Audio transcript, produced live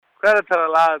Credit to the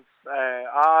lads.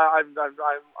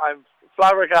 I'm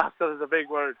flabbergasted is a big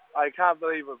word. I can't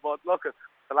believe it. But look,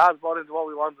 the lads bought into what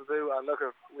we wanted to do, and look,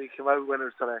 we came out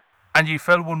winners today. And you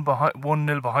fell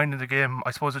 1-0 behind in the game.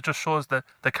 I suppose it just shows the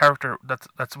character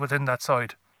that's within that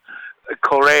side.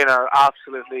 Coleraine are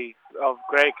absolutely of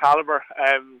great calibre.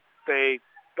 They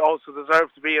also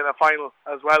deserve to be in a final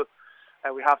as well.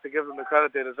 We have to give them the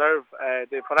credit they deserve.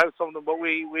 They put out something, but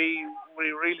we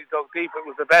really dug deep. It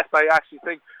was the best, I actually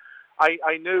think.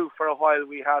 I knew for a while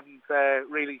we hadn't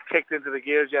really kicked into the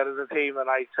gears yet as a team, and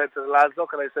I said to the lads,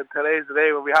 look, and I said, today's the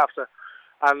day when we have to.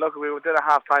 And look, we did a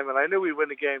half-time, and I knew we'd win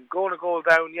the game. Going a goal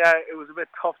down, yeah, it was a bit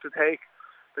tough to take.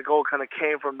 The goal kind of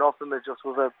came from nothing. It just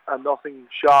was a nothing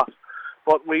shot.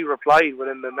 But we replied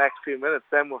within the next few minutes.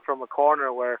 Then from a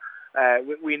corner where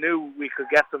we knew we could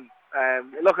get them.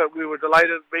 Look, we were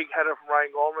delighted. Big header from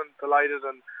Ryan Gorman, delighted,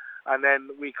 and then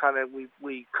we kind of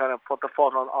put the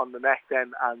foot on the neck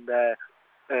then, and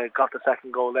got the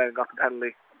second goal then, got the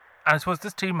penalty. And I suppose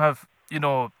this team have,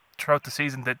 throughout the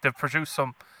season, they've produced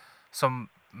some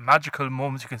magical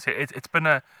moments. You can say it's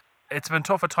been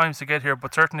tough at times to get here,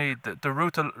 but certainly the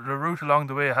route along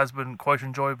the way has been quite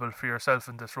enjoyable for yourself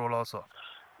in this role also.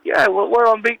 Yeah, we're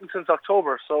unbeaten since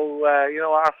October, so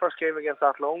our first game against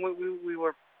Athlone, we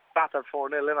were battered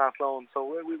 4-0 in Athlone, so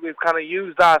we've kind of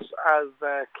used that as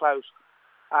clout.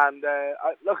 And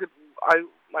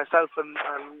myself and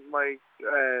my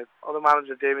other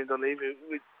manager, Damien Dunleavy,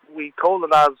 we told the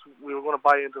lads we were going to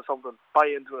buy into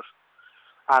it,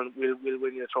 and we'll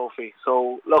win you a trophy.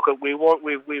 So look, we've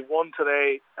won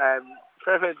today.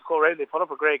 Fair play to Coleraine, they put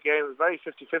up a great game. It was very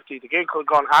 50-50. The game could have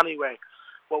gone anyway,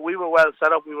 but we were well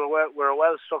set up. We're a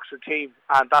well structured team,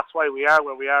 and that's why we are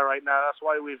where we are right now. That's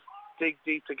why we've dig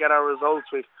deep to get our results.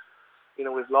 We've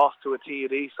lost to a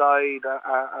TUD side.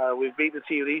 We've beaten the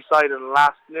TUD side in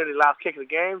the nearly last kick of the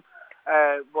game.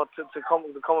 But to come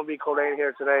and beat Coleraine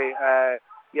here today, I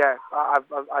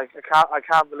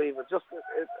can't believe it. Just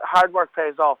hard work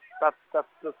pays off.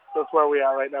 That's where we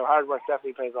are right now. Hard work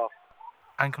definitely pays off.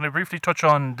 And can I briefly touch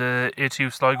on the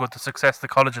ATU Sligo, the success the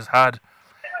college has had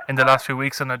in the last few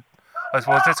weeks, and I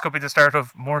suppose this could be the start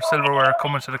of more silverware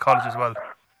coming to the college as well.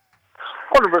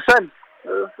 100%.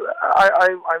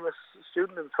 I'm a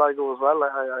student in Sligo as well.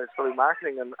 I study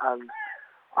marketing, and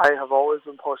I have always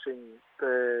been pushing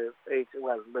the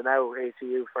now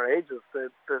ATU for ages. The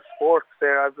sports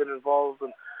there I've been involved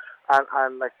in,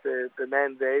 and like the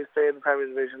men's A's play in the Premier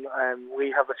Division, and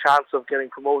we have a chance of getting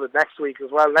promoted next week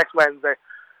as well, next Wednesday,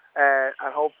 and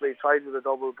hopefully try to do the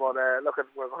double. But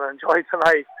we're going to enjoy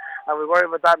tonight, and we'll worry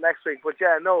about that next week. But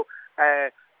yeah, no.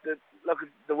 Look at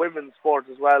the women's sport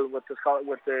as well with the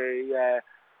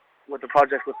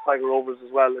project with Sligo Rovers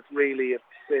as well. It's really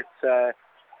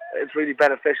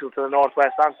beneficial to the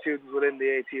Northwest and students within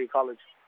the ATU College.